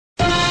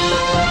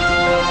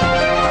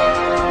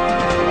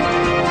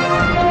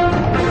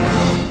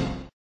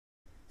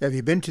Have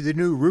you been to the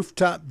new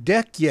rooftop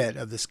deck yet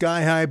of the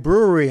Sky High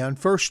Brewery on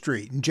 1st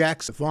Street in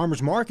Jackson? The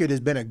Farmers Market has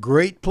been a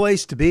great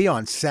place to be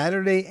on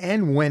Saturday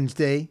and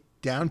Wednesday,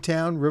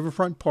 downtown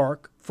Riverfront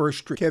Park, 1st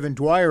Street. Kevin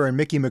Dwyer and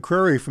Mickey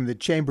McCreary from the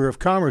Chamber of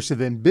Commerce have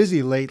been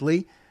busy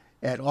lately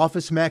at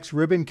OfficeMax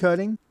ribbon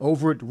cutting,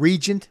 over at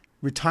Regent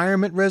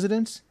Retirement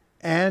Residence,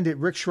 and at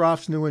Rick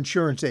Schroff's new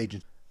insurance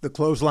agent. The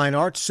Clothesline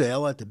Art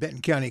Sale at the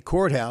Benton County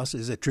Courthouse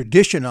is a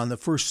tradition on the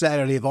first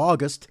Saturday of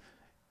August.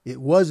 It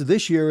was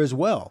this year as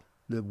well.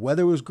 The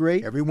weather was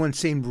great. Everyone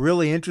seemed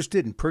really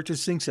interested in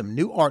purchasing some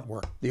new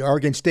artwork. The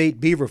Oregon State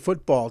Beaver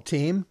football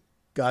team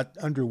got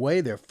underway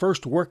their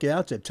first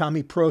workouts at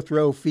Tommy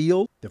Protho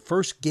Field. The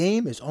first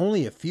game is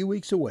only a few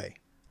weeks away.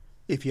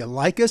 If you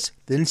like us,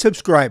 then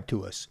subscribe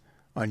to us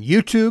on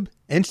YouTube,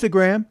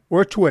 Instagram,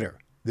 or Twitter.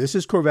 This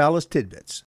is Corvallis Tidbits.